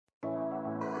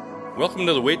Welcome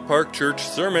to the Waite Park Church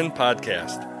Sermon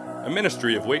Podcast, a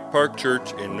ministry of Waite Park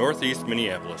Church in Northeast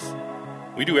Minneapolis.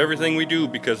 We do everything we do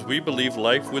because we believe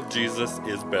life with Jesus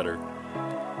is better.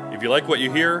 If you like what you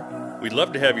hear, we'd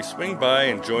love to have you swing by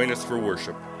and join us for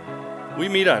worship. We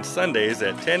meet on Sundays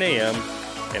at 10 a.m.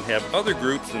 and have other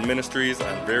groups and ministries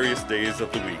on various days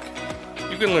of the week.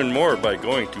 You can learn more by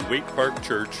going to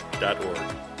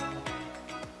waiteparkchurch.org.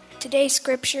 Today's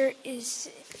scripture is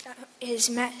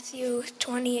Matthew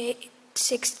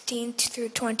 28:16 through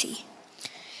 20.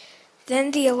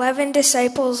 Then the 11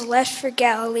 disciples left for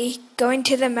Galilee, going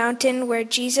to the mountain where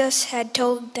Jesus had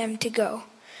told them to go.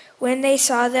 When they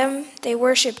saw them, they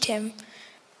worshipped him,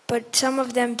 but some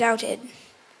of them doubted.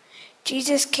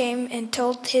 Jesus came and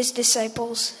told his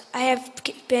disciples, "I have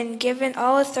been given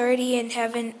all authority in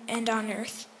heaven and on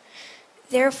earth.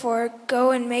 Therefore,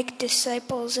 go and make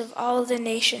disciples of all the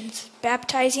nations,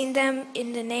 baptizing them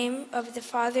in the name of the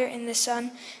Father and the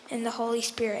Son and the Holy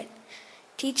Spirit.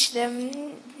 Teach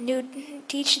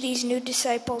these new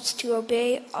disciples to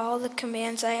obey all the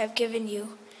commands I have given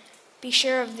you. Be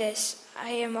sure of this,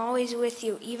 I am always with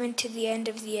you, even to the end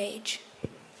of the age."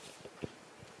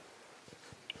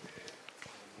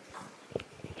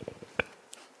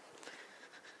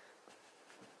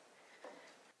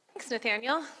 Thanks,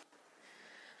 Nathaniel.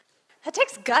 That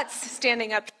takes guts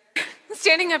standing up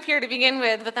here to begin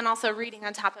with, but then also reading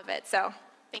on top of it. So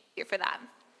thank you for that.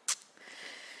 So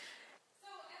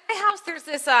at my house, there's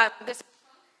this trunk that's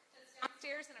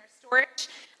downstairs in our storage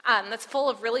that's full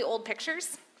of really old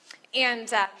pictures.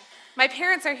 And my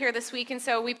parents are here this week, and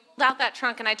so we pulled out that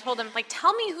trunk, and I told them,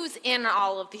 tell me who's in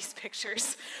all of these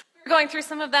pictures. We're going through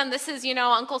some of them. This is,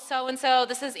 Uncle so-and-so.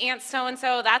 This is Aunt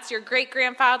so-and-so. That's your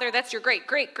great-grandfather. That's your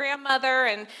great-great-grandmother.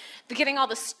 And getting all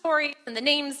the stories and the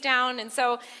names down. And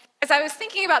so as I was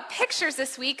thinking about pictures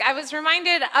this week, I was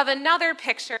reminded of another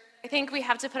picture I think we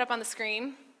have to put up on the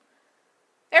screen.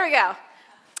 There we go.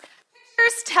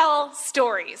 Pictures tell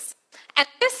stories. And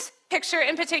this picture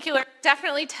in particular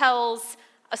definitely tells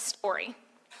a story.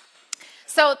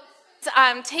 So it's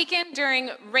taken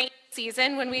during rain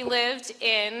season when we lived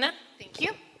in,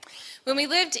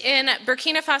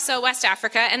 Burkina Faso, West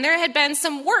Africa, and there had been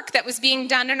some work that was being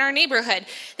done in our neighborhood.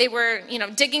 They were,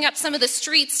 digging up some of the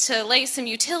streets to lay some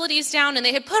utilities down, and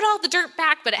they had put all the dirt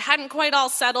back, but it hadn't quite all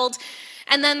settled.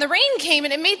 And then the rain came,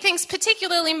 and it made things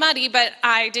particularly muddy, but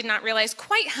I did not realize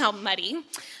quite how muddy.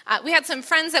 We had some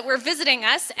friends that were visiting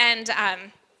us, and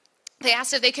they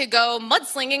asked if they could go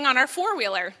mudslinging on our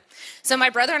four-wheeler. So my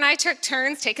brother and I took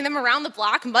turns taking them around the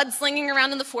block, mudslinging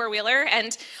around in the four-wheeler,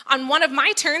 and on one of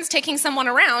my turns taking someone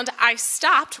around, I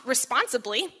stopped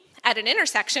responsibly at an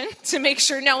intersection to make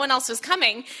sure no one else was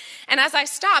coming. And as I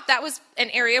stopped, that was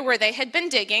an area where they had been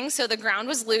digging, so the ground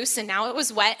was loose and now it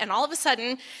was wet, and all of a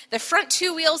sudden, the front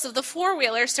two wheels of the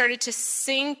four-wheeler started to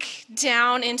sink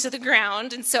down into the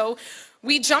ground, and so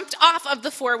we jumped off of the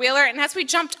four-wheeler, and as we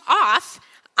jumped off,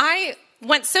 I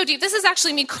went so deep. This is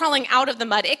actually me crawling out of the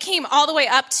mud. It came all the way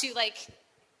up to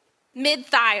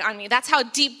mid-thigh on me. That's how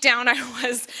deep down I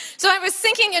was. So I was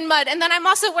sinking in mud, and then I'm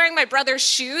also wearing my brother's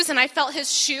shoes, and I felt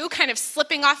his shoe kind of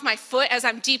slipping off my foot as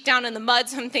I'm deep down in the mud.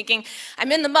 So I'm thinking,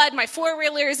 I'm in the mud, my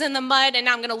four-wheeler is in the mud, and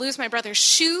now I'm going to lose my brother's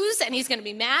shoes, and he's going to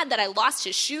be mad that I lost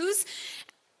his shoes.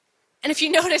 And if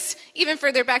you notice, even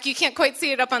further back, you can't quite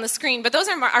see it up on the screen, but those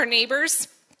are our neighbors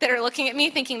that are looking at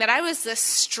me thinking that I was the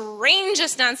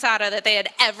strangest Nansata that they had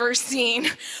ever seen.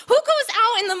 Who goes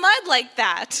out in the mud like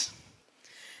that?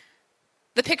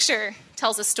 The picture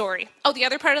tells a story. Oh, the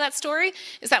other part of that story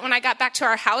is that when I got back to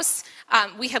our house,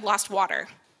 we had lost water.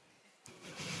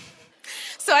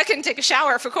 So I couldn't take a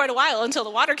shower for quite a while until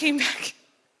the water came back.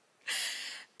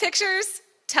 Pictures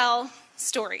tell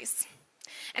stories.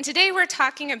 And today we're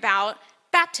talking about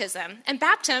baptism. And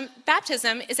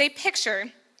baptism is a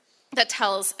picture that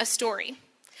tells a story.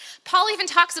 Paul even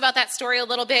talks about that story a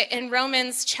little bit in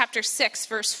Romans chapter 6,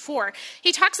 verse 4.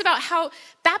 He talks about how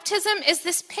baptism is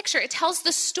this picture. It tells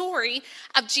the story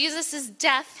of Jesus'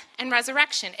 death and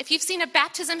resurrection. If you've seen a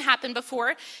baptism happen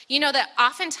before, you know that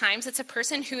oftentimes it's a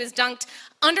person who is dunked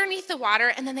underneath the water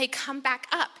and then they come back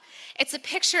up. It's a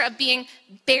picture of being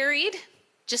buried,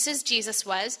 just as Jesus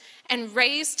was, and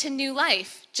raised to new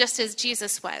life, just as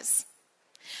Jesus was.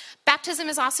 Baptism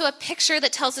is also a picture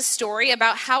that tells a story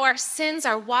about how our sins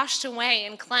are washed away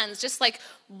and cleansed, just like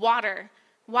water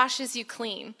washes you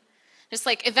clean. Just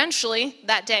like eventually,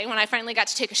 that day when I finally got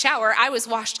to take a shower, I was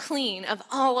washed clean of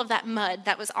all of that mud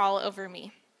that was all over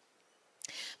me.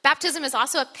 Baptism is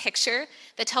also a picture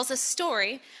that tells a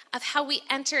story of how we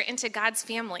enter into God's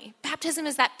family. Baptism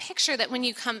is that picture that when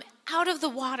you come out of the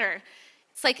water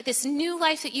It's like this new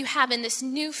life that you have in this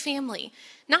new family,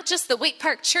 not just the Waite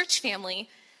Park Church family,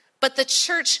 but the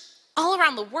church all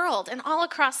around the world and all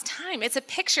across time. It's a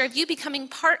picture of you becoming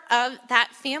part of that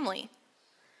family.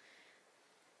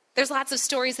 There's lots of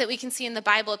stories that we can see in the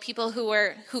Bible of people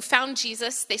who found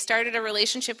Jesus, they started a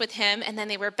relationship with him, and then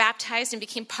they were baptized and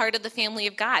became part of the family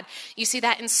of God. You see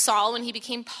that in Saul when he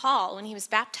became Paul, when he was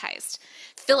baptized.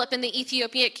 Philip and the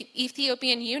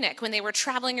Ethiopian eunuch, when they were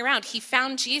traveling around, he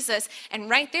found Jesus, and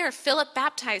right there, Philip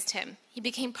baptized him. He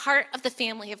became part of the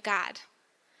family of God.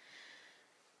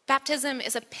 Baptism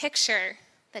is a picture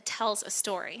that tells a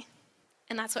story,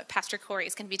 and that's what Pastor Corey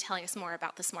is going to be telling us more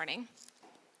about this morning.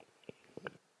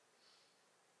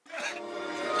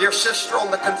 Dear sister,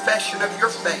 on the confession of your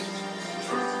faith,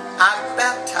 I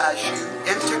baptize you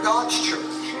into God's church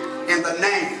in the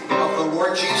name of the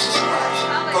Lord Jesus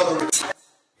Christ.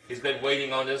 He's been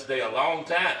waiting on this day a long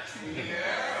time.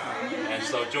 And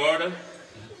so, Jordan,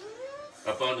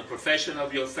 upon the profession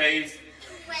of your faith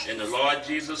in the Lord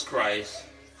Jesus Christ,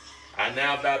 I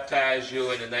now baptize you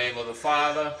in the name of the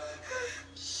Father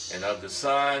and of the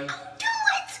Son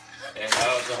and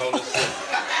of the Holy Spirit.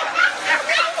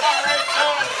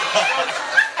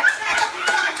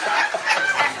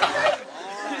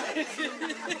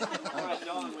 All right,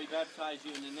 John, we baptize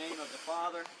you in the name of the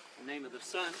Father, in the name of the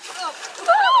Son.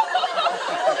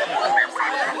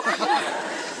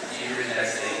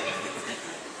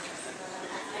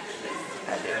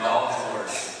 In all his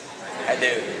words. I do.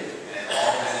 And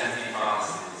all his empty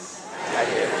promises. I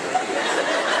do.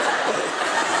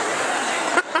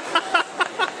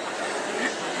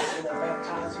 And I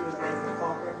baptize you in the name of the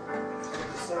Father, and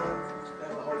the Son,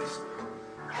 and the Holy Spirit.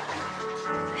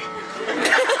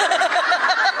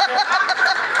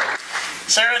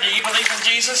 Sarah, do you believe in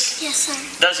Jesus? Yes, sir.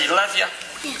 Does he love you?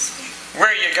 Yes, sir. Where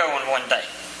are you going one day?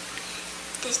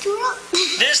 Disney World.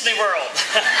 Disney World.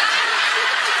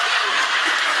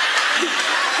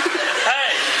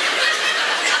 Hey,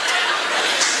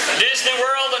 Disney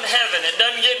World and heaven. It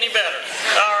doesn't get any better.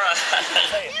 All right.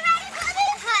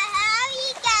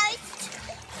 Holy Ghost,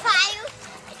 Father,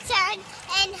 Son,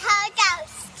 and Holy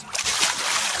Ghost.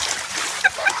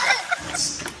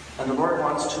 And the Lord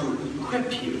wants to equip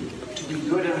you to be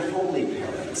good and holy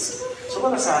parents. So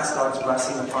let us ask God's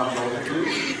blessing upon both of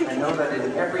you. I know that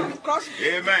in every...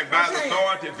 Amen. By the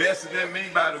authority vested in me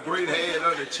by the great head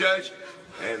of the church,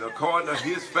 and according to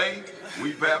his faith,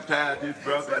 we baptize this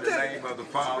brother in the name of the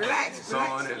Father, the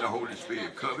Son, and the Holy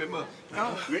Spirit. Cover him up.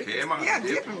 Carry him out. Yeah,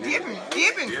 dip him.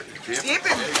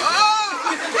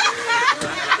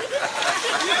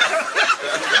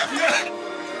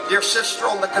 Dear sister,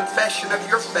 on the confession of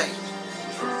your faith,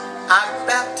 I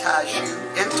baptize you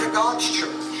into God's church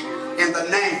in the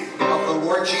name of the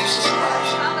Lord Jesus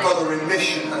Christ for the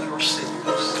remission of your sins.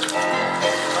 Praise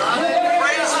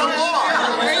the Lord.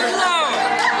 Praise the Lord.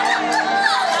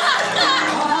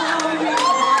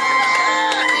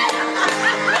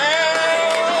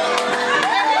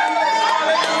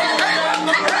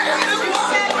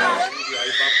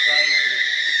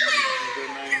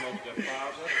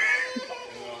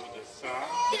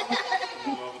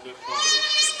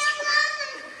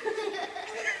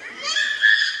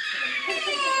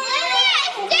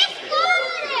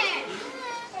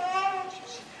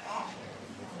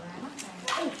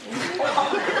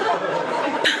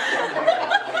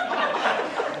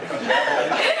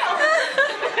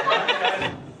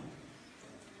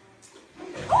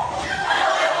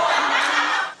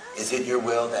 Is it your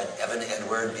will that Evan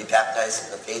Edward be baptized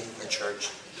in the faith of the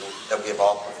church that we have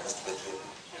all professed with you?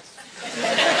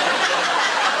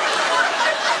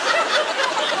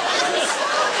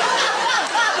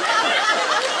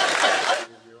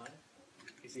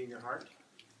 Is he in your heart?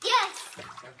 Yes.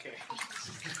 Okay.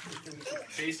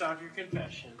 Based off your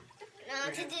confession,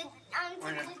 we're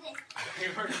going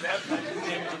to baptize in the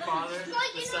name of the Father,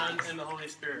 the Son, and the Holy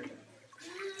Spirit.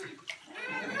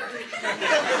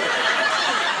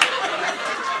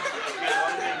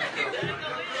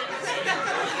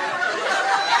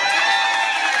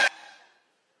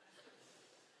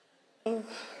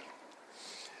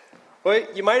 Well,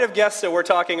 you might have guessed that we're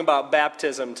talking about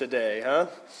baptism today, huh?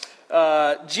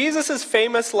 Jesus'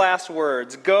 famous last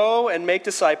words, "Go and make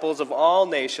disciples of all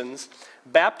nations,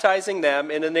 baptizing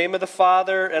them in the name of the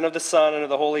Father and of the Son and of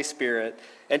the Holy Spirit,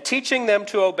 and teaching them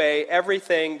to obey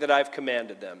everything that I've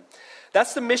commanded them."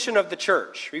 That's the mission of the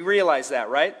church. We realize that,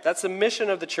 right? That's the mission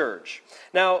of the church.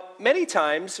 Now, many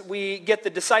times we get the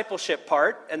discipleship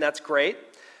part, and that's great.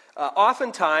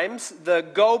 Oftentimes, the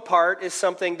go part is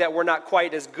something that we're not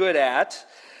quite as good at.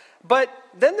 But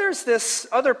then there's this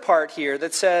other part here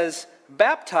that says,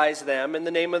 baptize them in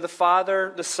the name of the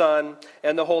Father, the Son,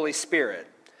 and the Holy Spirit.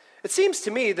 It seems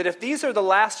to me that if these are the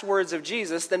last words of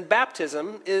Jesus, then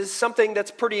baptism is something that's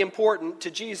pretty important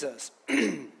to Jesus.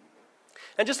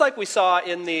 And just like we saw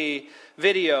in the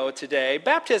video today,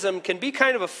 baptism can be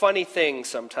kind of a funny thing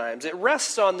sometimes. It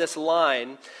rests on this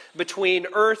line between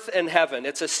earth and heaven.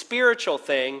 It's a spiritual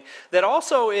thing that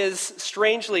also is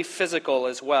strangely physical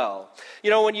as well. You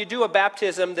know, when you do a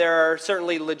baptism, there are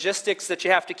certainly logistics that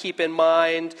you have to keep in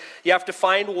mind. You have to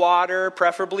find water,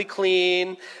 preferably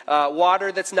clean,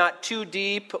 water that's not too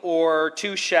deep or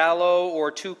too shallow or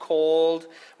too cold,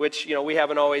 which, you know, we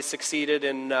haven't always succeeded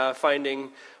in finding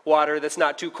water that's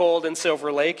not too cold in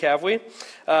Silver Lake, have we?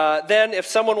 Then if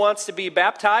someone wants to be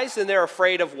baptized and they're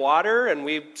afraid of water, and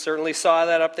we certainly saw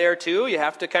that up there too, you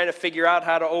have to kind of figure out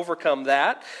how to overcome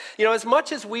that. You know, as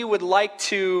much as we would like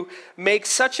to make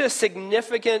such a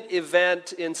significant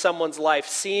event in someone's life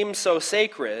seem so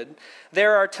sacred,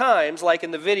 there are times, like in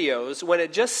the videos, when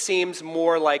it just seems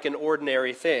more like an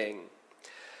ordinary thing.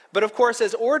 But of course,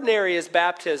 as ordinary as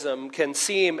baptism can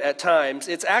seem at times,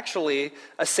 it's actually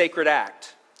a sacred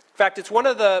act. In fact, it's one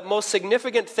of the most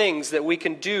significant things that we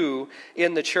can do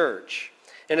in the church.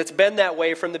 And it's been that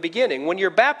way from the beginning. When you're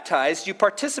baptized, you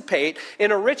participate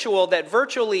in a ritual that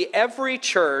virtually every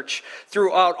church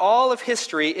throughout all of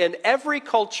history, in every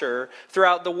culture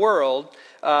throughout the world,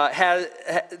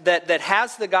 that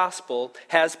has the gospel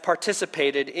has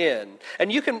participated in.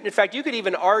 And you can, in fact, you could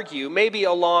even argue, maybe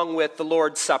along with the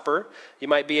Lord's Supper, you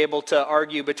might be able to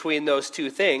argue between those two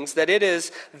things, that it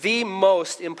is the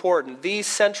most important, the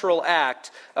central act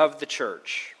of the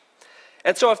church.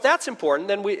 And so if that's important,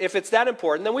 then if it's that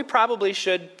important, then we probably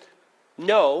should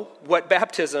know what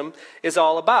baptism is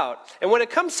all about. And when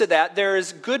it comes to that,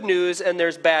 there's good news and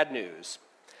there's bad news.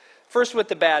 First with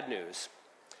the bad news.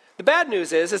 The bad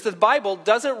news is that the Bible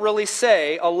doesn't really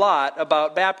say a lot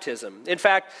about baptism. In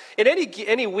fact, in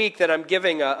any week that I'm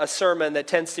giving a sermon that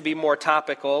tends to be more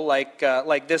topical,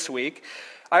 like this week,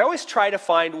 I always try to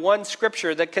find one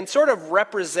scripture that can sort of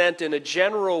represent in a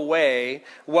general way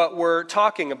what we're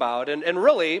talking about. And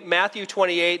really, Matthew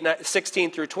 28,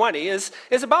 16 through 20 is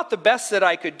about the best that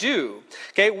I could do.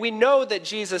 Okay, we know that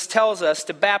Jesus tells us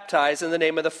to baptize in the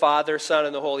name of the Father, Son,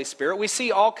 and the Holy Spirit. We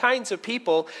see all kinds of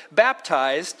people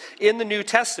baptized in the New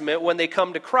Testament when they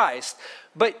come to Christ.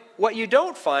 But what you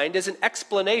don't find is an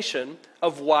explanation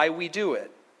of why we do it.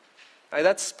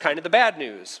 That's kind of the bad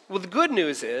news. Well, the good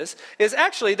news is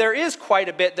actually there is quite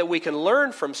a bit that we can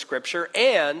learn from Scripture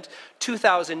and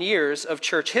 2,000 years of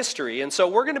church history. And so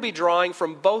we're going to be drawing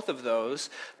from both of those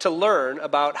to learn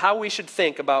about how we should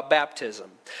think about baptism.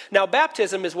 Now,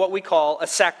 baptism is what we call a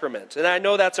sacrament. And I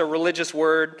know that's a religious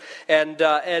word, and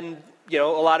you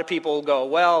know, a lot of people go,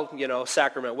 well, you know,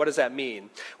 sacrament, what does that mean?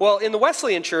 Well, in the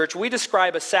Wesleyan Church, we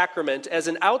describe a sacrament as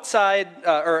an outward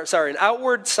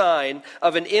sign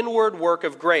of an inward work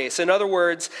of grace. In other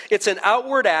words, it's an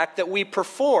outward act that we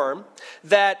perform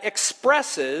that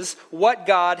expresses what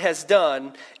God has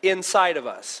done inside of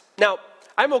us. Now,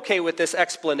 I'm okay with this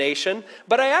explanation,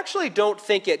 but I actually don't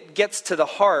think it gets to the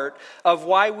heart of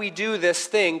why we do this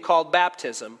thing called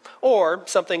baptism, or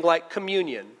something like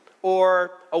communion,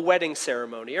 or a wedding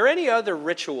ceremony, or any other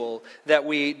ritual that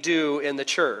we do in the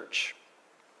church.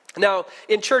 Now,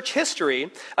 in church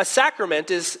history, a sacrament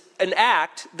is an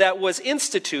act that was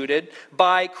instituted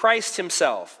by Christ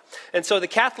himself. And so the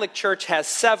Catholic Church has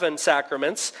 7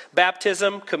 sacraments: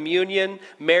 baptism, communion,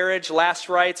 marriage, last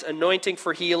rites, anointing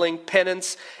for healing,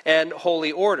 penance, and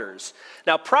holy orders.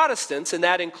 Now, Protestants, and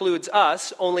that includes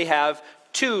us, only have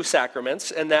 2 sacraments,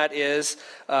 and that is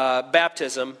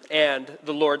baptism and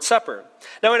the Lord's Supper.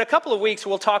 Now, in a couple of weeks,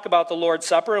 we'll talk about the Lord's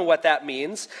Supper and what that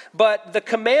means, but the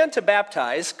command to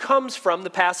baptize comes from the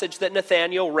passage that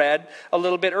Nathaniel read a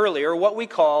little bit earlier, what we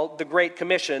call the Great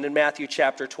Commission in Matthew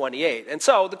chapter 28. And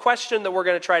so the question that we're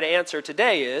going to try to answer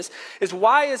today is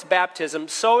why is baptism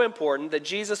so important that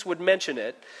Jesus would mention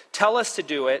it, tell us to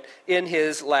do it in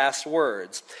his last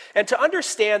words? And to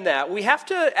understand that, we have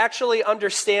to actually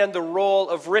understand the role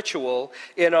of ritual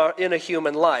in a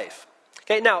human life.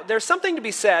 Okay, now, there's something to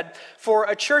be said for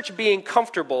a church being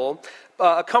comfortable,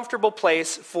 a comfortable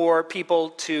place for people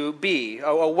to be,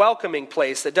 a welcoming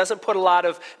place that doesn't put a lot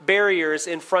of barriers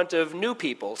in front of new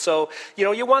people. So, you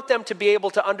know, you want them to be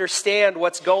able to understand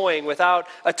what's going without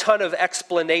a ton of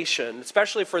explanation,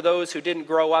 especially for those who didn't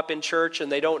grow up in church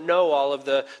and they don't know all of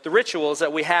the rituals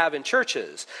that we have in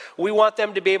churches. We want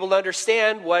them to be able to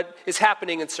understand what is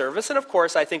happening in service, and of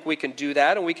course, I think we can do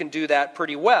that, and we can do that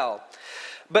pretty well.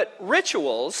 But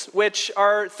rituals, which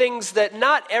are things that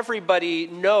not everybody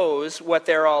knows what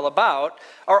they're all about,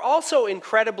 are also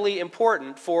incredibly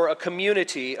important for a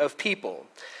community of people.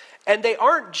 And they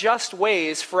aren't just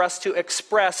ways for us to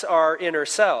express our inner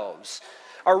selves.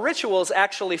 Our rituals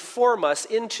actually form us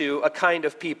into a kind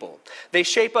of people. They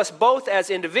shape us both as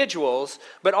individuals,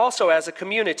 but also as a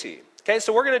community. Okay,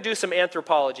 so we're going to do some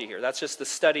anthropology here. That's just the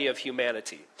study of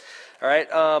humanity. All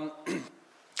right.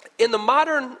 In the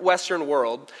modern Western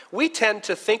world, we tend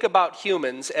to think about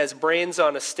humans as brains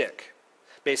on a stick.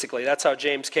 Basically, that's how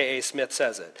James K.A. Smith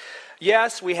says it.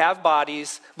 Yes, we have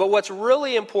bodies, but what's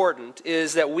really important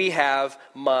is that we have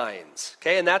minds.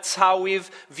 Okay, and that's how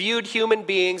we've viewed human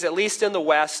beings, at least in the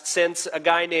West, since a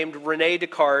guy named Rene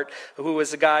Descartes, who was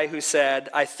the guy who said,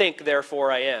 "I think,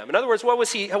 therefore I am." In other words, what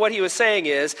he was saying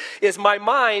is my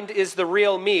mind is the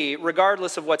real me,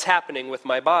 regardless of what's happening with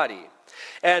my body.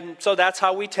 And so that's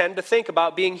how we tend to think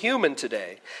about being human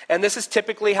today. And this is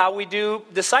typically how we do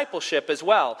discipleship as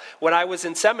well. When I was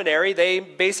in seminary, they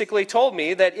basically told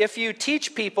me that if you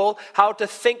teach people how to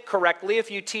think correctly,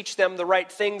 if you teach them the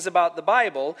right things about the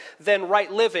Bible, then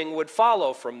right living would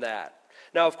follow from that.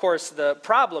 Now, of course, the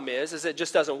problem is it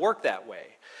just doesn't work that way.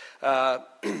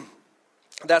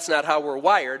 That's not how we're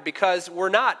wired, because we're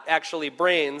not actually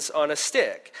brains on a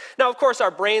stick. Now, of course, our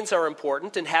brains are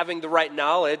important, and having the right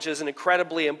knowledge is an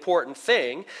incredibly important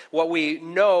thing. What we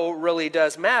know really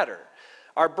does matter.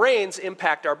 Our brains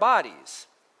impact our bodies,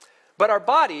 but our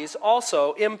bodies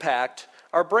also impact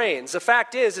our brains. The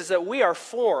fact is that we are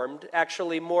formed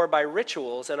actually more by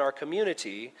rituals in our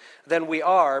community than we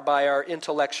are by our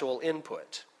intellectual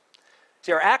input.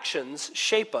 See, our actions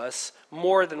shape us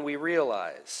more than we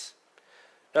realize.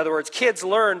 In other words, kids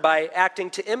learn by acting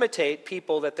to imitate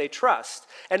people that they trust.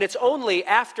 And it's only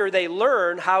after they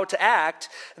learn how to act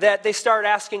that they start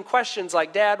asking questions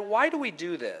like, "Dad, why do we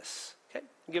do this?" Okay,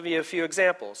 I'll give you a few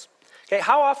examples. Okay,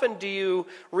 how often do you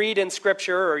read in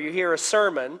Scripture or you hear a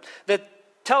sermon that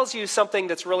tells you something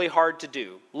that's really hard to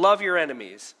do? Love your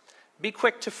enemies. Be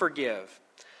quick to forgive.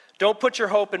 Don't put your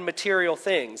hope in material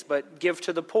things, but give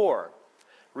to the poor.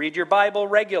 Read your Bible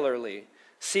regularly.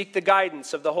 Seek the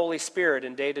guidance of the Holy Spirit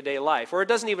in day-to-day life. Or it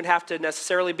doesn't even have to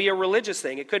necessarily be a religious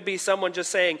thing. It could be someone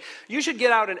just saying, you should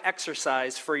get out and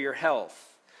exercise for your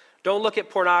health. Don't look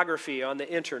at pornography on the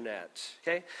internet.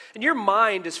 Okay? And your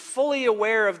mind is fully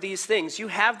aware of these things. You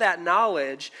have that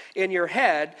knowledge in your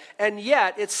head, and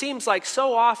yet it seems like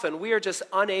so often we are just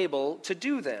unable to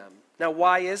do them. Now,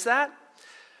 why is that?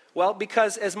 Well,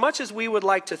 because as much as we would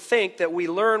like to think that we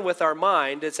learn with our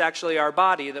mind, it's actually our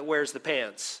body that wears the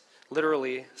pants.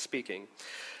 Literally speaking.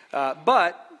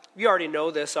 But you already know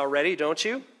this already, don't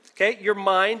you? Okay, your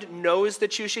mind knows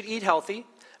that you should eat healthy,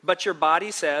 but your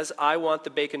body says, "I want the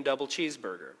bacon double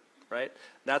cheeseburger," right?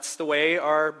 That's the way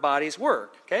our bodies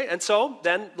work, okay? And so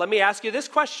then let me ask you this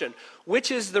question.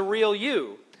 Which is the real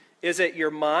you? Is it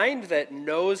your mind that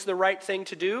knows the right thing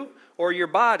to do, or your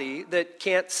body that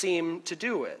can't seem to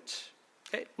do it?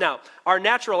 Okay? Now, our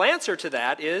natural answer to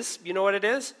that is, you know what it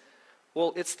is?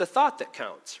 Well, it's the thought that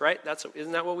counts, right?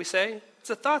 Isn't that what we say? It's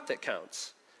the thought that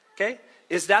counts, okay?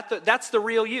 That's the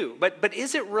real you. But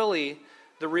is it really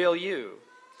the real you?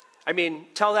 I mean,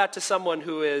 tell that to someone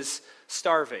who is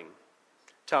starving.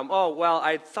 Tell them, "Oh, well,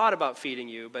 I thought about feeding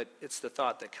you, but it's the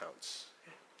thought that counts."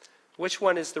 Which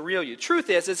one is the real you? Truth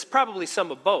is, it's probably some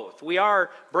of both. We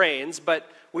are brains, but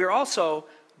we're also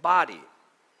body.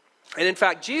 And in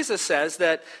fact, Jesus says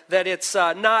that it's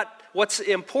not... What's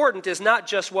important is not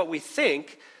just what we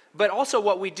think, but also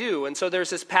what we do. And so there's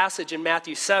this passage in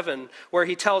Matthew 7 where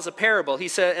he tells a parable. He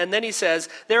says,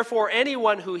 "Therefore,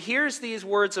 anyone who hears these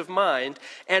words of mine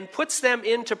and puts them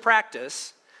into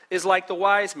practice is like the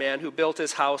wise man who built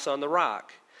his house on the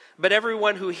rock. But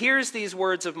everyone who hears these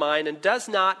words of mine and does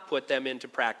not put them into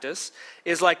practice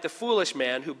is like the foolish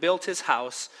man who built his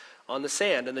house on the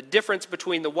sand." And the difference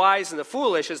between the wise and the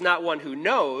foolish is not one who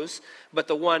knows, but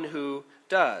the one who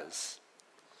does.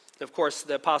 Of course,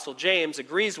 the Apostle James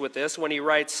agrees with this when he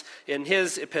writes in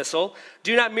his epistle,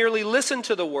 "Do not merely listen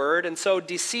to the word and so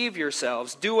deceive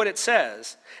yourselves. Do what it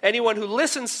says. Anyone who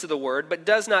listens to the word but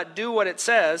does not do what it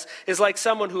says is like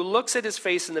someone who looks at his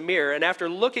face in the mirror and after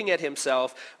looking at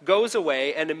himself goes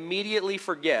away and immediately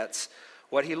forgets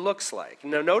what he looks like."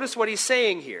 Now notice what he's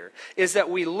saying here is that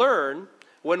we learn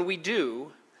when we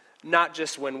do, not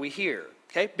just when we hear.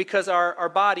 Okay? Because our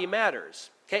body matters.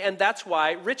 Okay, and that's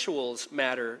why rituals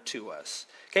matter to us.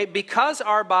 Okay, because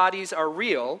our bodies are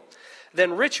real,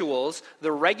 then rituals,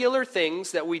 the regular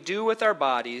things that we do with our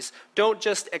bodies, don't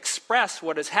just express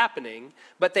what is happening,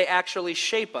 but they actually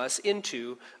shape us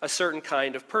into a certain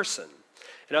kind of person.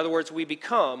 In other words, we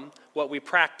become what we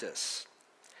practice.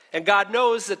 And God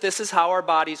knows that this is how our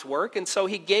bodies work, and so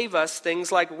he gave us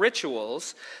things like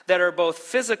rituals that are both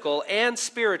physical and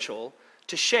spiritual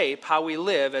to shape how we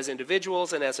live as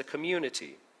individuals and as a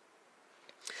community.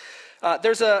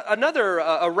 There's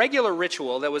another regular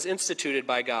ritual that was instituted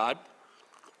by God,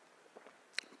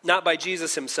 not by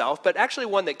Jesus himself, but actually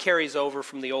one that carries over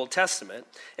from the Old Testament,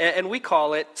 and we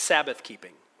call it Sabbath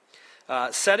keeping.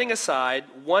 Setting aside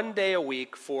one day a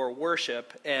week for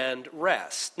worship and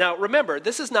rest. Now remember,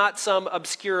 this is not some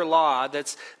obscure law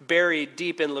that's buried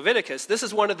deep in Leviticus. This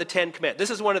is one of the 10 commandments.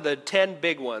 This is one of the 10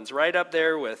 big ones, right up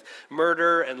there with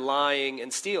murder and lying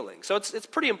and stealing. So it's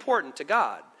pretty important to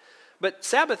God. But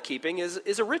Sabbath keeping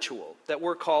is a ritual that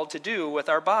we're called to do with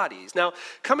our bodies. Now,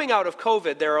 coming out of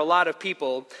COVID, there are a lot of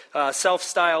people,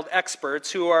 self-styled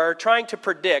experts, who are trying to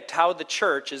predict how the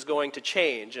church is going to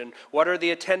change and what are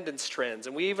the attendance trends.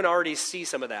 And we even already see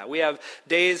some of that. We have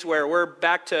days where we're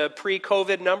back to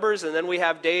pre-COVID numbers, and then we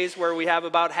have days where we have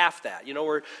about half that. You know,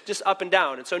 we're just up and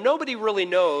down. And so nobody really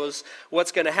knows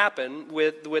what's going to happen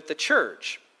with the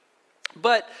church.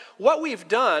 But what we've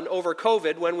done over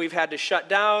COVID when we've had to shut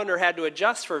down or had to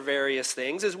adjust for various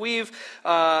things is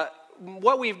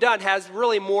what we've done has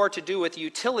really more to do with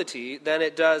utility than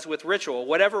it does with ritual.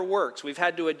 Whatever works, we've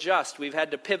had to adjust, we've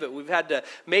had to pivot, we've had to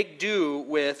make do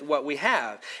with what we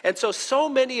have. And so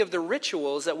many of the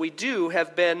rituals that we do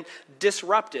have been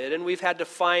disrupted, and we've had to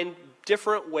find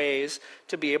different ways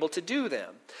to be able to do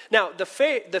them. Now, the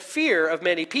fear of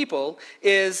many people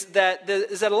is that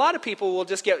a lot of people will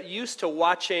just get used to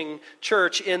watching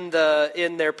church in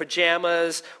their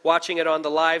pajamas, watching it on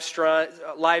the live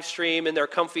stream in their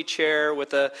comfy chair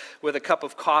with a cup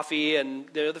of coffee, and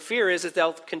the fear is that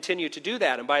they'll continue to do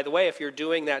that. And by the way, if you're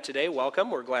doing that today, welcome.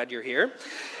 We're glad you're here.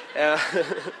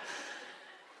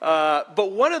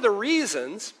 But one of the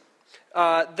reasons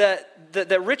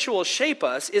that rituals shape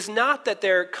us is not that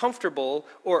they're comfortable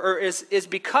or is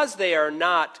because they are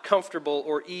not comfortable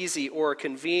or easy or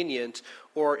convenient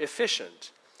or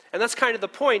efficient. And that's kind of the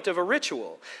point of a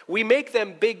ritual. We make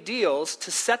them big deals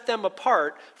to set them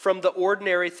apart from the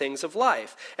ordinary things of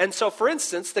life. And so, for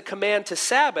instance, the command to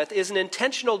Sabbath is an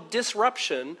intentional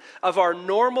disruption of our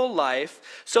normal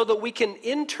life so that we can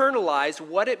internalize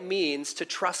what it means to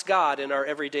trust God in our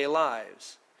everyday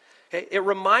lives. Okay? It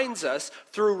reminds us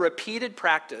through repeated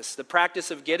practice, the practice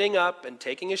of getting up and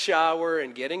taking a shower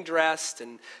and getting dressed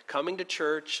and coming to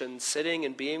church and sitting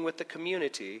and being with the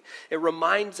community. It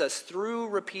reminds us through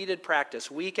repeated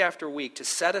practice, week after week, to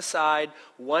set aside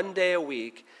one day a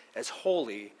week as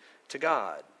holy to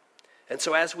God. And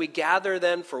so as we gather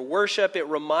then for worship, it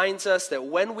reminds us that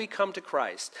when we come to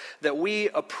Christ, that we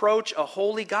approach a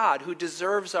holy God who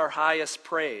deserves our highest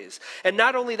praise. And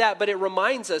not only that, but it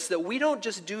reminds us that we don't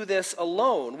just do this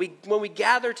alone. When we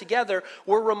gather together,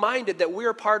 we're reminded that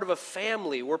we're part of a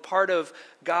family. We're part of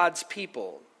God's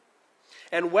people.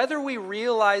 And whether we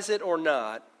realize it or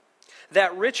not,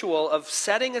 that ritual of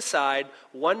setting aside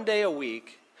one day a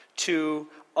week to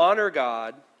honor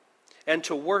God and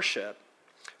to worship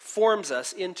forms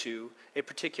us into a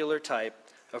particular type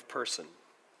of person.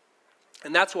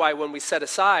 And that's why when we set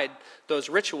aside those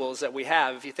rituals that we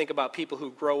have, if you think about people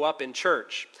who grow up in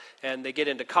church and they get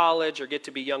into college or get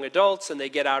to be young adults and they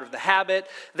get out of the habit,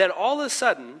 then all of a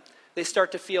sudden they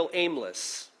start to feel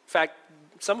aimless. In fact,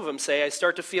 some of them say, I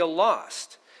start to feel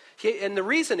lost. And the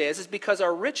reason is because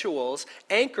our rituals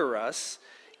anchor us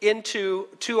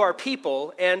to our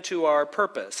people and to our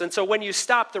purpose. And so when you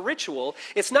stop the ritual,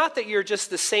 it's not that you're just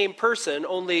the same person,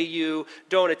 only you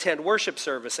don't attend worship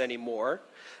service anymore.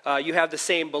 You have the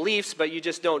same beliefs, but you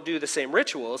just don't do the same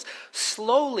rituals.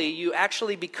 Slowly, you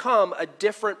actually become a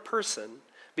different person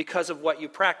because of what you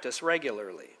practice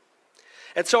regularly.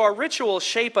 And so our rituals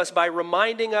shape us by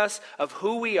reminding us of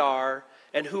who we are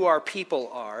and who our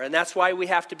people are. And that's why we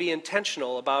have to be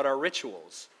intentional about our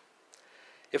rituals.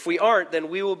 If we aren't, then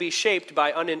we will be shaped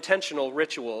by unintentional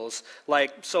rituals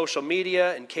like social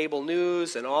media and cable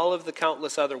news and all of the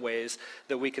countless other ways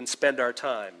that we can spend our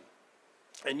time.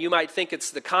 And you might think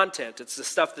it's the content, it's the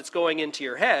stuff that's going into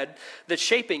your head that's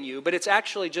shaping you, but it's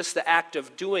actually just the act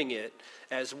of doing it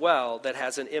as well that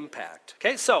has an impact.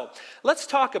 Okay, so let's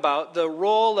talk about the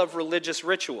role of religious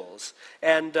rituals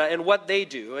and what they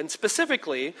do. And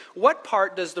specifically, what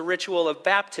part does the ritual of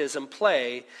baptism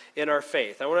play in our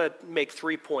faith? I want to make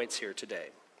 3 points here today.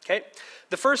 Okay,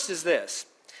 the first is this,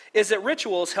 is that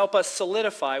rituals help us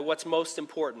solidify what's most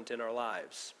important in our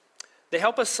lives. They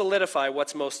help us solidify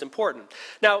what's most important.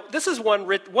 Now, this is one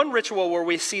ritual where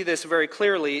we see this very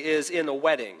clearly is in a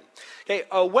wedding. Okay,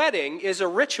 a wedding is a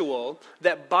ritual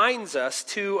that binds us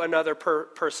to another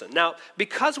person. Now,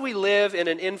 because we live in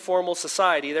an informal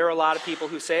society, there are a lot of people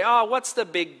who say, oh, what's the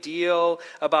big deal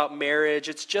about marriage?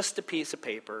 It's just a piece of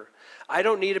paper. I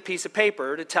don't need a piece of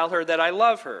paper to tell her that I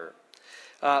love her.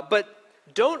 But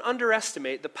don't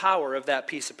underestimate the power of that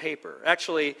piece of paper.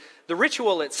 Actually, the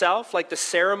ritual itself, like the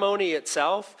ceremony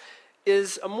itself,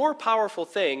 is a more powerful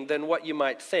thing than what you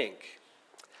might think.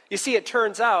 You see, it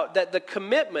turns out that the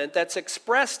commitment that's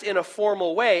expressed in a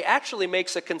formal way actually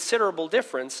makes a considerable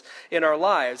difference in our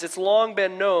lives. It's long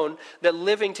been known that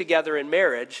living together in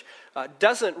marriage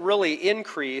doesn't really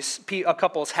increase a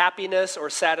couple's happiness or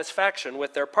satisfaction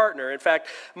with their partner. In fact,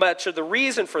 much of the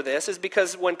reason for this is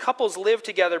because when couples live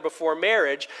together before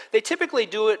marriage, they typically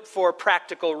do it for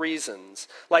practical reasons,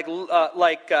 like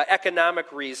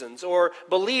economic reasons, or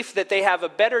belief that they have a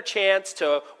better chance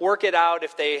to work it out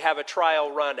if they have a trial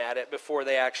run at it before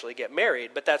they actually get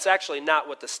married. But that's actually not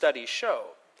what the studies show.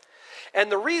 And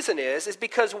the reason is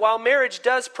because while marriage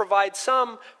does provide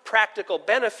some practical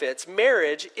benefits,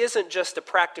 marriage isn't just a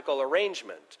practical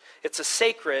arrangement. It's a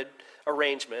sacred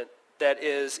arrangement that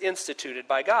is instituted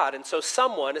by God. And so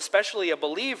someone, especially a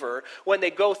believer, when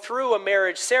they go through a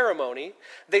marriage ceremony,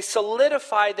 they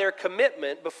solidify their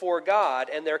commitment before God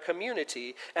and their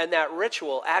community, and that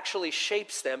ritual actually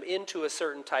shapes them into a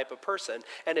certain type of person,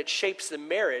 and it shapes the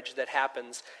marriage that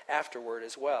happens afterward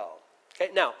as well.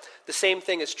 Okay, now, the same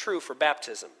thing is true for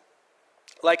baptism.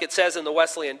 Like it says in the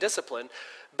Wesleyan Discipline,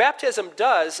 baptism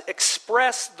does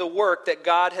express the work that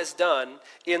God has done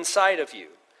inside of you.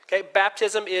 Okay,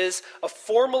 baptism is a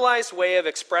formalized way of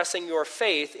expressing your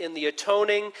faith in the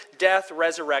atoning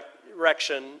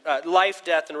life,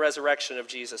 death, and resurrection of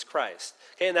Jesus Christ.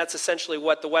 Okay, and that's essentially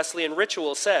what the Wesleyan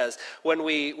ritual says. When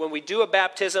we do a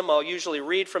baptism, I'll usually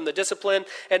read from the Discipline,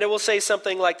 and it will say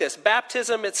something like this: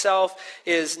 baptism itself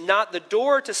is not the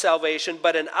door to salvation,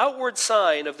 but an outward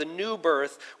sign of the new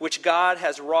birth which God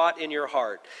has wrought in your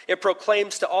heart. It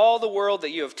proclaims to all the world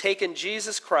that you have taken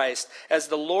Jesus Christ as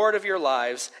the Lord of your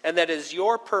lives, and that it is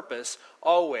your purpose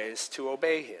always to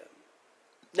obey him.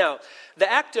 Now,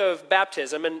 the act of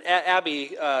baptism, and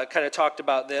Abby kind of talked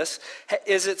about this,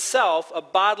 is itself a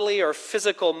bodily or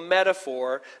physical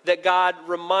metaphor that God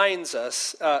reminds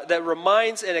us, that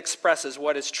reminds and expresses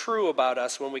what is true about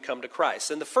us when we come to Christ.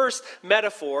 And the first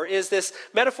metaphor is this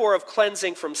metaphor of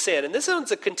cleansing from sin. And this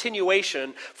is a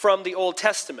continuation from the Old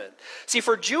Testament. See,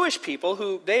 for Jewish people,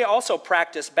 who they also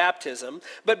practice baptism,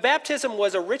 but baptism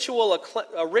was a ritual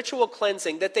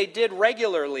cleansing that they did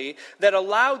regularly that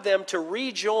allowed them to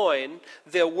rejoin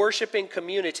the worshiping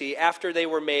community after they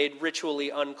were made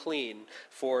ritually unclean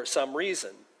for some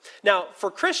reason. Now, for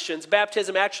Christians,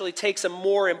 baptism actually takes a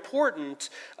more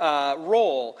important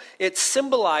role. It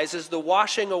symbolizes the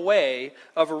washing away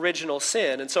of original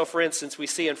sin. And so, for instance, we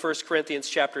see in 1 Corinthians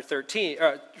chapter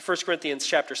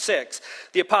 6,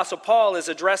 the Apostle Paul is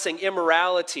addressing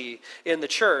immorality in the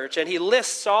church, and he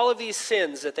lists all of these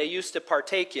sins that they used to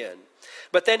partake in.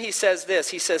 But then he says this,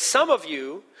 he says, some of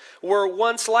you were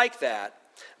once like that,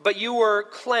 but you were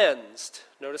cleansed.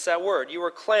 Notice that word. You were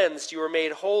cleansed. You were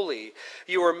made holy.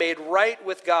 You were made right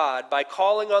with God by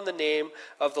calling on the name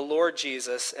of the Lord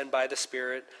Jesus and by the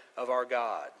Spirit of our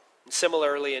God. And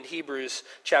similarly, in Hebrews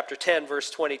chapter 10, verse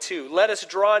 22, let us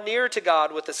draw near to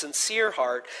God with a sincere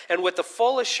heart and with the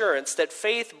full assurance that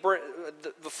faith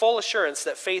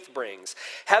brings,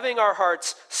 having our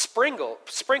hearts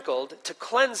sprinkled to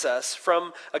cleanse us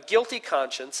from a guilty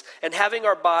conscience, and having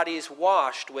our bodies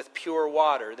washed with pure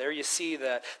water. There you see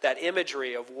that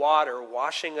imagery of water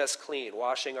washing us clean,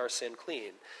 washing our sin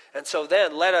clean. And so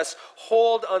then let us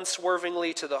hold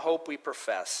unswervingly to the hope we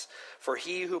profess, for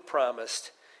he who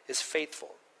promised is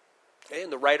faithful. Okay?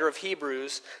 And the writer of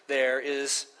Hebrews there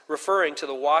is referring to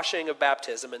the washing of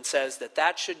baptism and says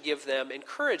that should give them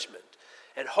encouragement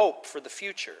and hope for the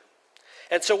future.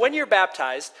 And so when you're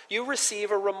baptized, you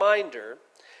receive a reminder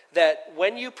that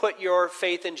when you put your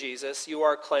faith in Jesus, you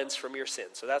are cleansed from your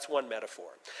sins. So that's one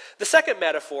metaphor. The second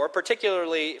metaphor,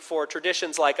 particularly for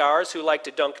traditions like ours who like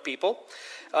to dunk people,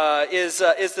 is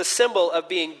the symbol of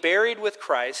being buried with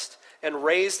Christ and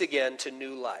raised again to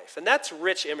new life. And that's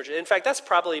rich imagery. In fact, that's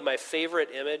probably my favorite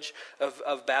image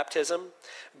of baptism.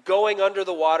 Going under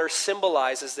the water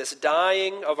symbolizes this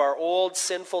dying of our old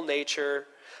sinful nature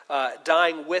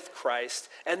dying with Christ.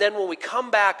 And then when we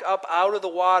come back up out of the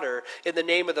water in the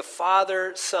name of the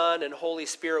Father, Son, and Holy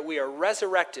Spirit, we are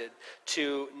resurrected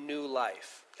to new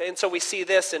life. And so we see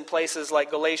this in places like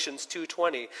Galatians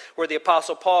 2:20, where the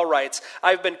Apostle Paul writes,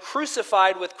 I've been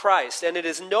crucified with Christ, and it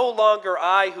is no longer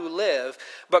I who live,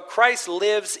 but Christ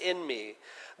lives in me.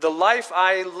 The life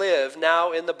I live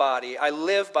now in the body, I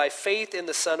live by faith in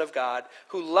the Son of God,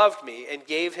 who loved me and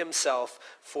gave himself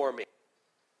for me.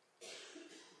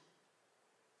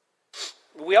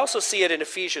 We also see it in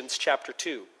Ephesians chapter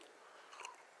 2.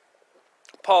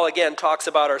 Paul again talks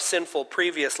about our sinful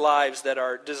previous lives that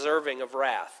are deserving of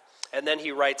wrath. And then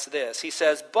he writes this. He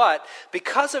says, but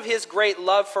because of his great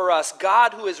love for us,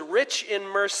 God, who is rich in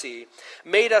mercy,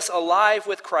 made us alive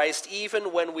with Christ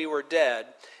even when we were dead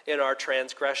in our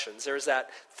transgressions. There's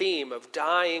that theme of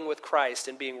dying with Christ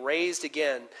and being raised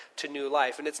again to new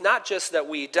life. And it's not just that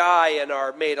we die and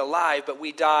are made alive, but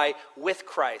we die with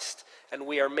Christ and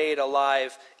we are made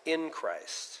alive in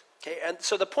Christ. Okay, and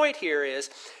so the point here is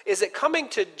that coming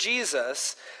to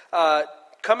Jesus,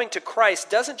 coming to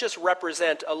Christ doesn't just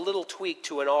represent a little tweak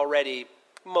to an already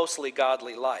mostly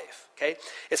godly life. Okay,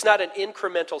 it's not an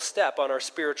incremental step on our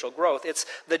spiritual growth. It's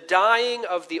the dying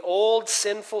of the old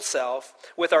sinful self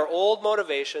with our old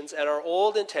motivations and our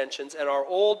old intentions and our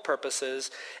old purposes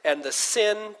and the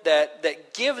sin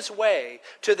that gives way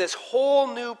to this whole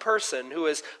new person who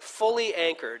is fully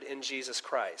anchored in Jesus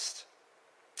Christ.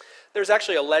 There's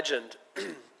actually a legend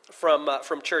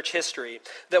from church history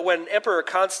that when Emperor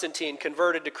Constantine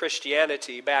converted to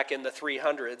Christianity back in the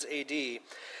 300s AD,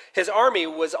 his army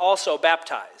was also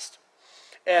baptized.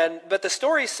 But the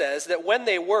story says that when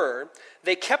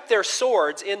they kept their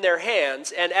swords in their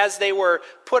hands, and as they were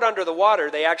put under the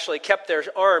water, they actually kept their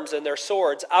arms and their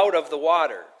swords out of the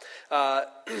water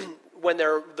when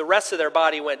the rest of their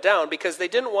body went down, because they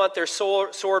didn't want their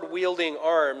sword-wielding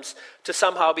arms to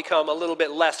somehow become a little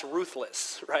bit less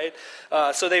ruthless, right?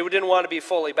 So they didn't want to be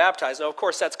fully baptized. Now, of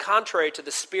course, that's contrary to the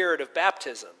spirit of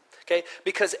baptism, okay?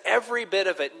 Because every bit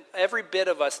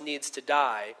of us needs to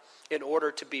die in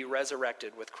order to be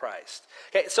resurrected with Christ.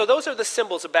 Okay, so those are the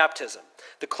symbols of baptism.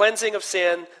 The cleansing of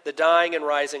sin, the dying and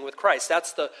rising with Christ.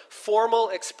 That's the formal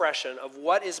expression of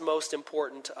what is most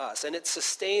important to us. And it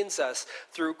sustains us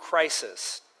through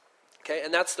crisis. Okay,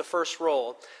 and that's the first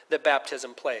role that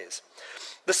baptism plays.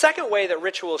 The second way that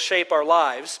rituals shape our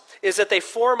lives is that they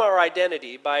form our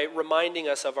identity by reminding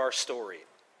us of our story.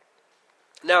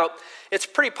 Now, it's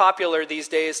pretty popular these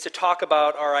days to talk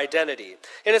about our identity.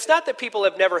 And it's not that people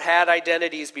have never had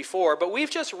identities before, but we've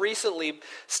just recently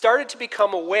started to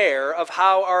become aware of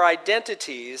how our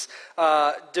identities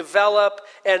develop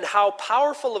and how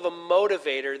powerful of a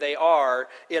motivator they are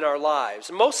in our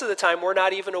lives. Most of the time, we're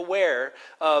not even aware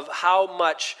of how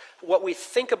much what we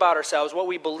think about ourselves, what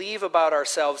we believe about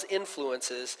ourselves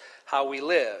influences how we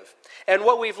live. And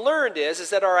what we've learned is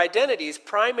that our identities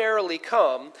primarily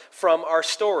come from our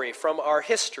story, from our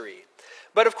history.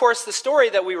 But of course, the story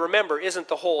that we remember isn't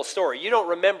the whole story. You don't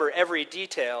remember every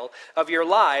detail of your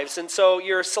lives, and so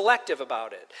you're selective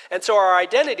about it. And so our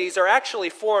identities are actually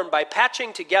formed by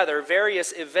patching together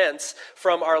various events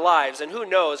from our lives. And who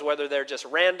knows whether they're just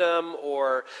random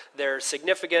or they're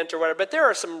significant or whatever. But there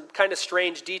are some kind of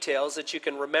strange details that you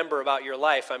can remember about your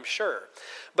life, I'm sure.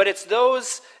 But it's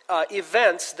those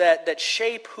events that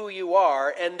shape who you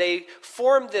are, and they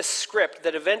form this script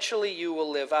that eventually you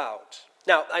will live out.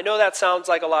 Now, I know that sounds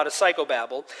like a lot of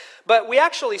psychobabble, but we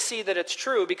actually see that it's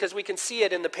true because we can see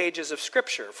it in the pages of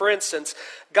Scripture. For instance,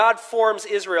 God forms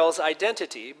Israel's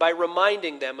identity by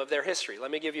reminding them of their history.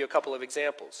 Let me give you a couple of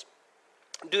examples.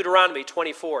 Deuteronomy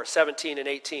 24, 17 and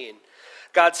 18.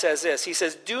 God says this. He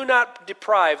says, "Do not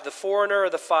deprive the foreigner or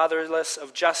the fatherless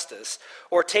of justice,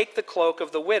 or take the cloak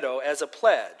of the widow as a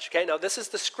pledge." Okay, now this is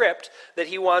the script that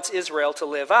he wants Israel to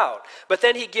live out. But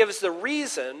then he gives the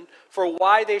reason for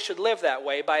why they should live that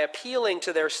way by appealing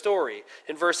to their story.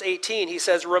 In verse 18, he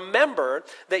says, "Remember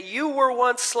that you were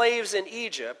once slaves in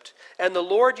Egypt, and the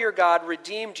Lord your God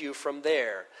redeemed you from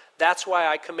there. That's why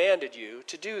I commanded you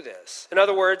to do this." In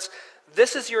other words,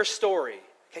 this is your story.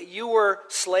 Okay, you were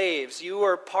slaves. You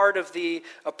were part of the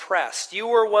oppressed. You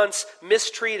were once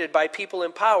mistreated by people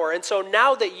in power. And so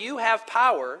now that you have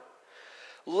power,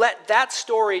 let that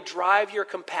story drive your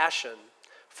compassion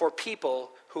for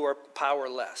people who are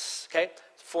powerless. Okay?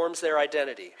 Forms their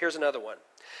identity. Here's another one.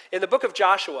 In the book of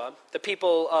Joshua, the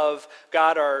people of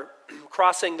God are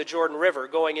crossing the Jordan River,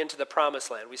 going into the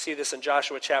Promised Land. We see this in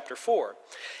Joshua chapter 4.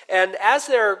 And as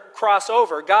they're cross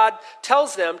over, God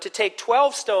tells them to take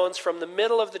 12 stones from the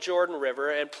middle of the Jordan River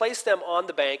and place them on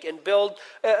the bank and build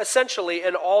essentially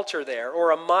an altar there,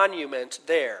 or a monument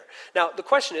there. Now, the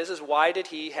question is why did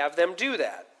he have them do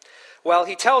that? Well,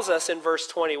 he tells us in verse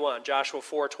 21, Joshua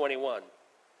 4:21.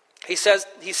 He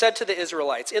said to the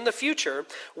Israelites, "In the future,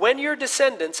 when your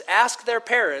descendants ask their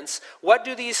parents, 'What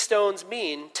do these stones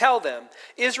mean?' tell them,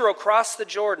 'Israel crossed the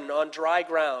Jordan on dry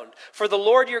ground. For the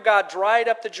Lord your God dried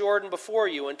up the Jordan before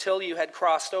you until you had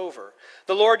crossed over.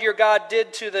 The Lord your God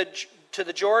did to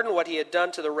the Jordan what he had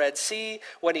done to the Red Sea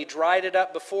when he dried it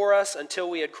up before us until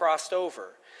we had crossed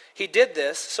over. He did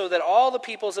this so that all the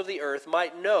peoples of the earth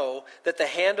might know that the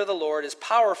hand of the Lord is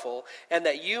powerful and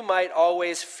that you might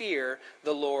always fear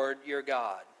the Lord your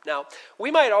God." Now,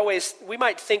 we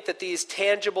might think that these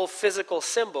tangible physical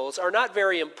symbols are not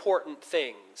very important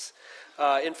things.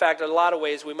 In fact, in a lot of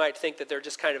ways, we might think that they're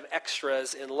just kind of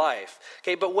extras in life.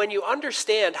 Okay, but when you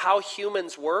understand how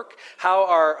humans work, how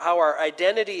our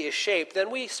identity is shaped,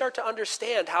 then we start to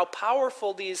understand how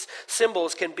powerful these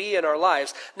symbols can be in our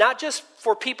lives, not just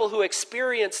for people who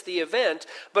experience the event,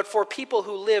 but for people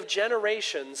who live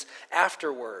generations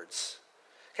afterwards.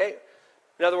 Okay?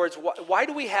 In other words, why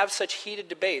do we have such heated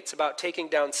debates about taking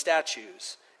down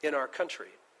statues in our country?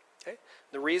 Okay?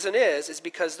 The reason is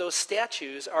because those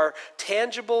statues are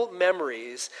tangible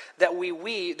memories that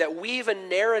weave a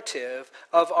narrative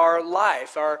of our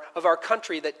life, of our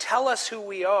country, that tell us who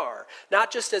we are,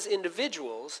 not just as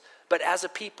individuals, but as a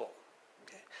people.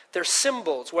 Okay? They're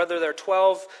symbols, whether they're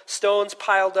 12 stones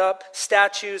piled up,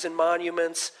 statues and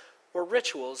monuments, or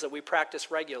rituals that we practice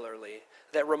regularly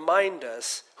that remind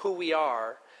us who we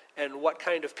are and what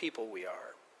kind of people we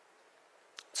are.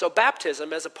 So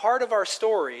baptism, as a part of our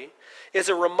story, is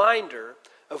a reminder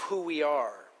of who we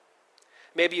are.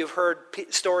 Maybe you've heard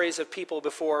stories of people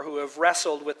before who have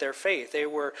wrestled with their faith. They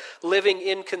were living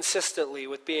inconsistently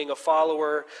with being a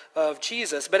follower of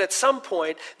Jesus, but at some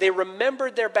point they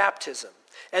remembered their baptism,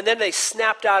 and then they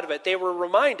snapped out of it. They were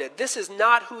reminded, this is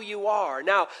not who you are.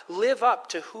 Now live up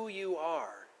to who you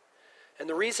are. And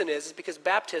the reason is because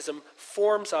baptism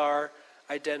forms our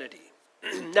identity.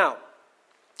 Now,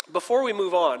 before we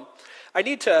move on, I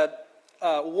need to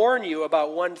warn you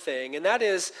about one thing, and that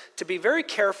is to be very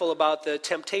careful about the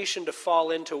temptation to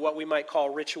fall into what we might call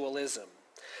ritualism.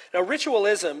 Now,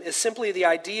 ritualism is simply the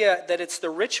idea that it's the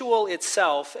ritual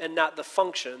itself and not the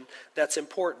function that's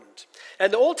important.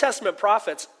 And the Old Testament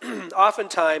prophets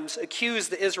oftentimes accuse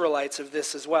the Israelites of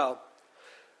this as well.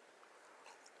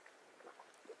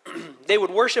 They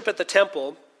would worship at the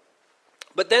temple,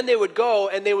 but then they would go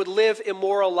and they would live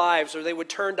immoral lives, or they would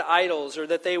turn to idols, or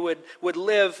that they would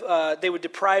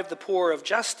deprive the poor of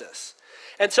justice.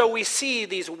 And so we see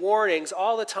these warnings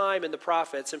all the time in the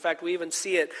prophets. In fact, we even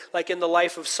see it like in the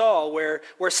life of Saul, where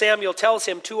Samuel tells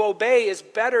him to obey is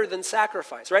better than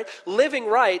sacrifice, right? Living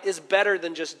right is better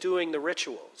than just doing the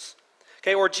rituals.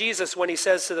 Okay, or Jesus when he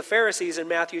says to the Pharisees in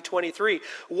Matthew 23,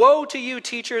 "Woe to you,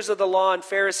 teachers of the law and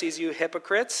Pharisees, you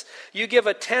hypocrites! You give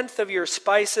 1/10 of your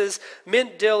spices,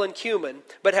 mint, dill, and cumin,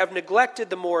 but have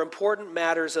neglected the more important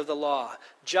matters of the law,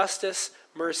 justice,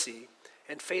 mercy,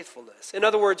 and faithfulness." In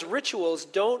other words, rituals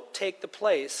don't take the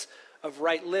place of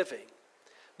right living,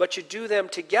 but you do them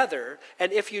together.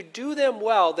 And if you do them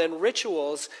well, then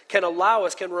rituals can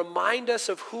remind us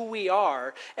of who we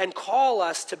are and call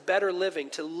us to better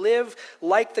living, to live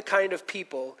like the kind of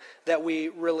people that we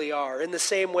really are. In the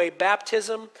same way,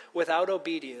 baptism without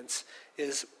obedience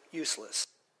is useless.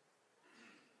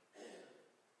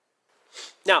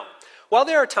 Now, while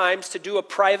there are times to do a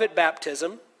private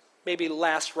baptism, maybe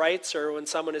last rites, or when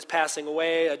someone is passing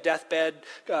away, a deathbed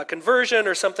conversion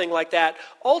or something like that,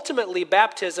 ultimately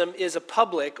baptism is a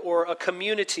public or a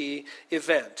community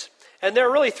event. And there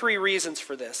are really 3 reasons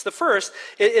for this. The first,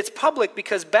 it's public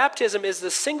because baptism is the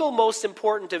single most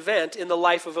important event in the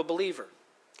life of a believer.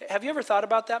 Have you ever thought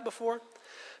about that before?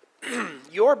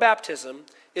 Your baptism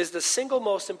is the single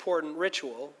most important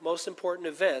ritual, most important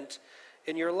event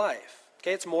in your life.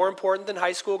 Okay, it's more important than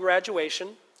high school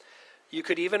graduation. You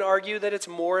could even argue that it's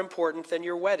more important than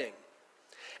your wedding.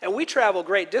 And we travel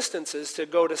great distances to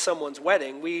go to someone's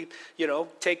wedding. We,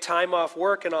 take time off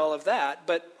work and all of that,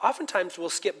 but oftentimes we'll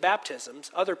skip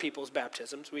baptisms, other people's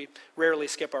baptisms. We rarely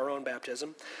skip our own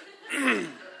baptism.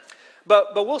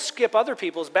 But we'll skip other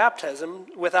people's baptism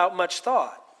without much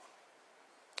thought.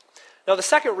 Now, the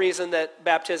second reason that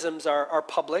baptisms are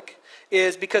public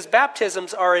is because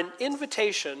baptisms are an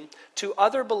invitation to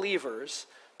other believers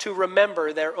to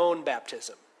remember their own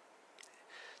baptism.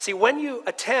 See, when you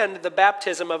attend the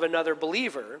baptism of another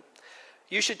believer,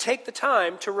 you should take the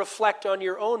time to reflect on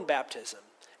your own baptism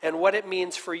and what it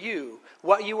means for you,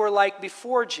 what you were like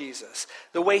before Jesus,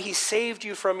 the way he saved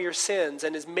you from your sins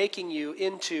and is making you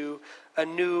into a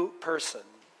new person.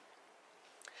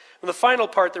 And the final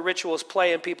part that rituals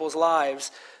play in people's lives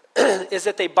is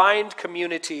that they bind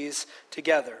communities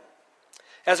together.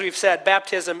 As we've said,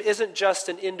 baptism isn't just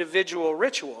an individual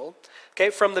ritual. Okay,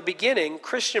 from the beginning,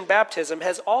 Christian baptism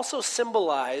has also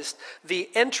symbolized the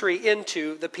entry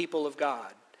into the people of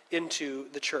God, into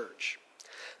the church.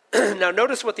 Now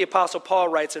notice what the Apostle Paul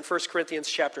writes in 1 Corinthians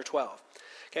chapter 12.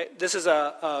 Okay, this is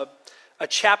a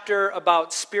chapter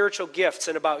about spiritual gifts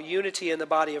and about unity in the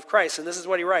body of Christ. And this is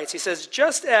what he writes. He says,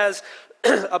 just as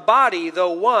a body,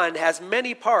 though one, has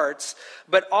many parts,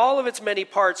 but all of its many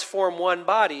parts form one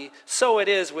body, so it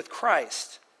is with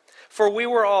Christ. For we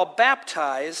were all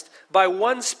baptized by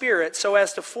one Spirit so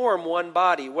as to form one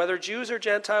body. Whether Jews or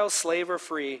Gentiles, slave or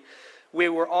free, we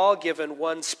were all given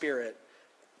one Spirit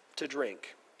to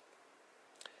drink.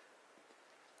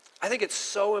 I think it's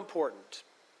so important.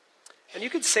 And you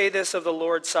could say this of the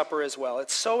Lord's Supper as well.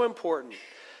 It's so important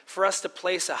for us to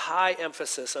place a high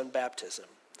emphasis on baptism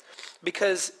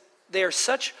because they are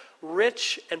such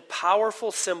rich and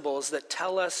powerful symbols that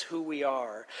tell us who we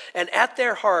are. And at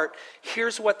their heart,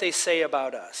 here's what they say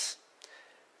about us,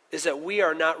 is that we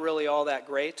are not really all that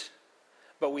great,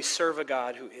 but we serve a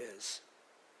God who is.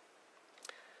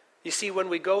 You see, when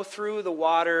we go through the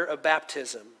water of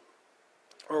baptism,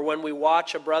 or when we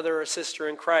watch a brother or sister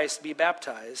in Christ be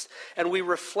baptized, and we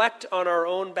reflect on our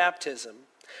own baptism,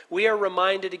 we are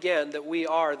reminded again that we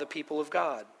are the people of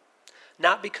God.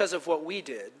 Not because of what we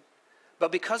did,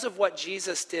 but because of what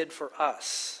Jesus did for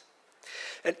us.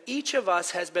 And each of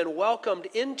us has been welcomed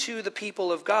into the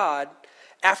people of God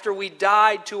after we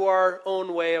died to our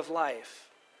own way of life.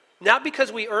 Not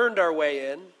because we earned our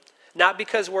way in, not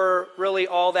because we're really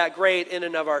all that great in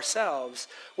and of ourselves.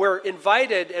 We're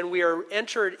invited and we are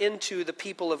entered into the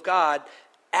people of God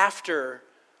after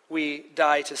we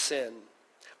die to sin.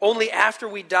 Only after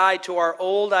we died to our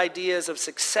old ideas of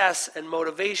success and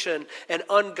motivation and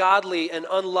ungodly and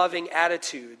unloving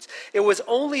attitudes. It was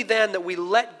only then that we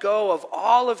let go of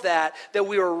all of that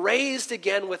we were raised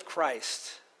again with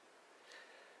Christ.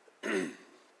 And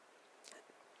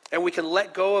we can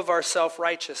let go of our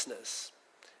self-righteousness.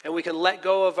 And we can let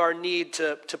go of our need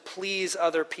to please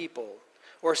other people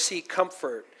or seek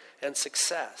comfort and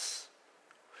success.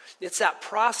 It's that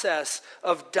process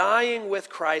of dying with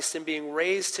Christ and being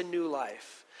raised to new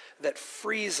life that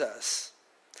frees us.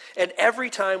 And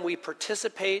every time we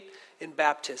participate in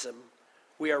baptism,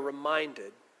 we are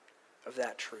reminded of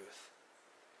that truth.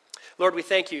 Lord, we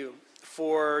thank you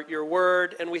for your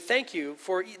word, and we thank you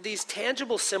for these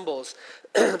tangible symbols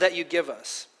that you give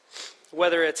us,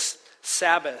 whether it's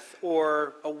Sabbath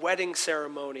or a wedding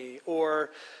ceremony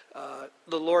or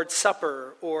the Lord's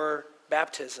Supper or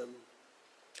baptism,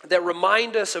 that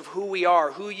remind us of who we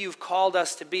are, who you've called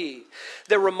us to be,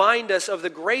 that remind us of the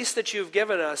grace that you've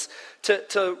given us,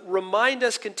 to remind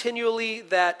us continually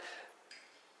that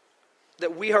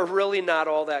we are really not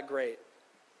all that great,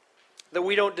 that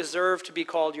we don't deserve to be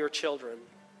called your children,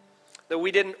 that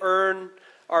we didn't earn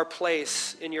our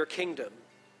place in your kingdom.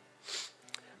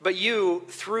 But you,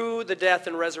 through the death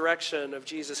and resurrection of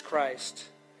Jesus Christ,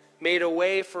 made a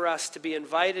way for us to be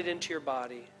invited into your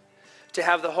body, to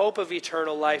have the hope of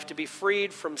eternal life, to be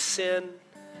freed from sin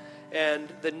and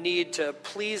the need to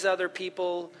please other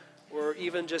people or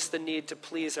even just the need to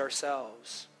please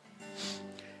ourselves.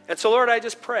 And so, Lord, I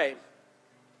just pray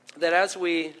that as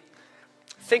we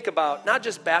think about not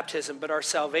just baptism, but our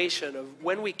salvation, of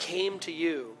when we came to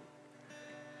you,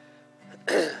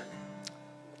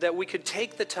 that we could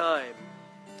take the time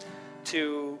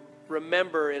to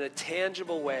remember in a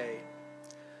tangible way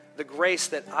the grace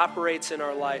that operates in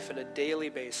our life on a daily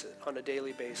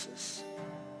basis.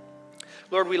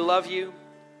 Lord, we love you.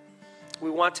 We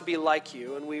want to be like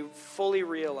you, and we fully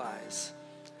realize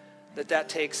that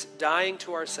takes dying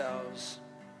to ourselves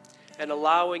and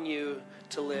allowing you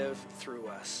to live through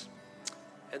us.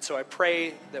 And so I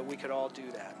pray that we could all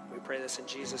do that. We pray this in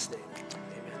Jesus' name.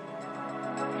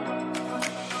 Amen.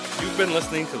 You've been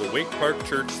listening to the Wake Park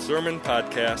Church Sermon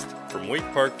Podcast from Wake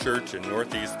Park Church in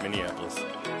Northeast Minneapolis.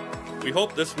 We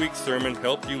hope this week's sermon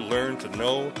helped you learn to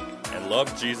know and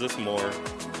love Jesus more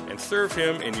and serve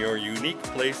him in your unique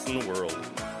place in the world.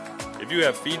 If you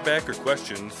have feedback or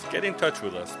questions, get in touch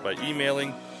with us by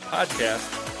emailing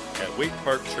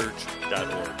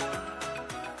podcast@wakeparkchurch.org.